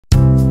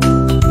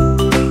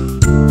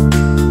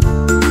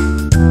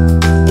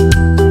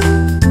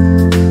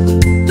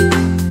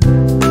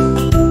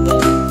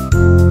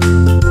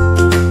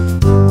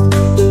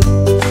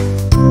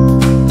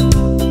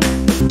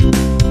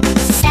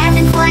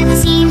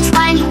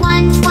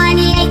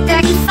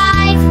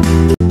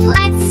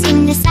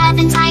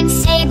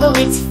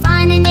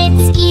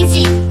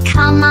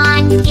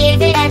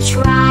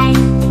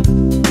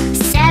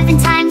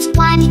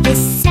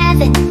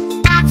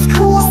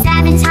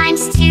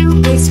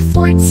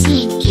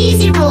14.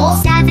 Easy rule.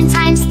 7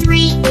 times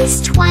 3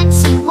 is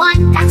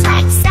 21. That's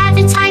right.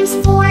 7 times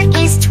 4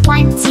 is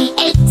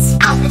 28.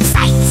 Out of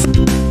sight.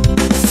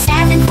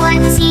 7,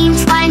 14,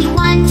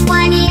 21,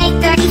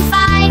 28,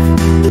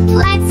 35.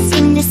 Let's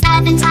sing the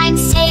 7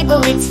 times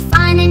table. It's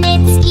fun and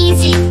it's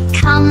easy.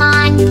 Come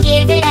on,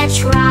 give it a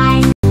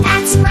try.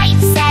 That's right.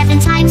 7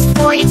 times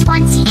 4 is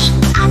 28.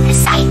 Out of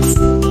sight.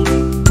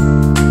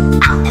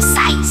 Out of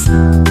sight.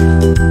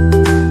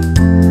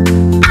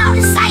 Out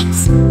of sight.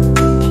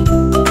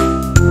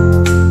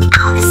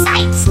 Out of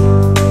sight.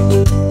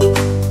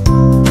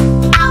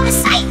 Out of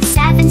sight.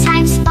 7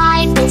 times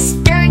 5 is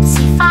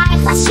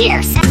 35. Let's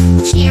cheer.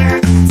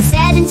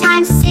 7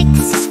 times 6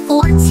 is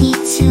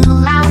 42.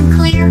 Loud and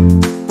clear.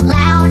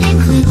 Loud and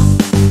clear.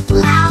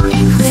 Loud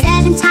and clear.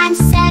 7 times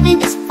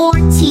 7 is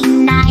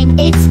 49.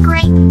 It's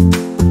great.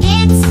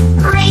 It's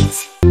great.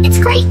 It's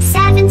great.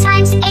 7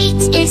 times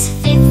 8 is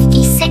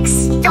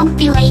 56. Don't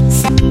be late.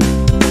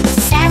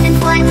 7,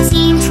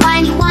 14,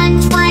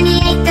 21,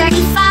 28,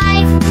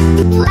 35.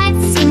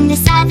 Let's sing the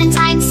 7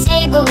 times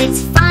table.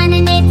 It's fun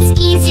and it's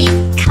easy.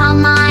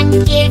 Come on,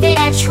 give it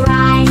a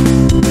try.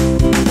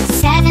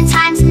 7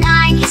 times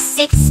 9 is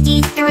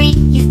 63.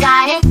 You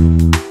got it.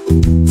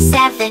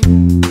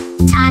 7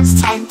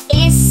 times 10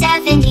 is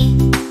 70.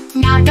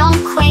 Now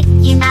don't quit,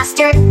 you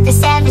mastered the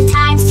 7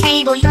 times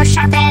table. You're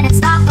sharp and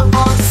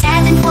unstoppable.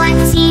 7,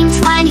 14,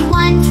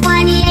 21,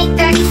 28,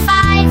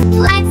 35.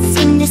 Let's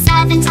sing the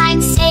 7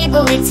 times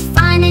table. It's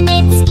fun and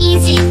it's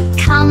easy.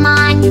 Come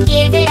on,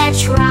 give it a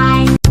try.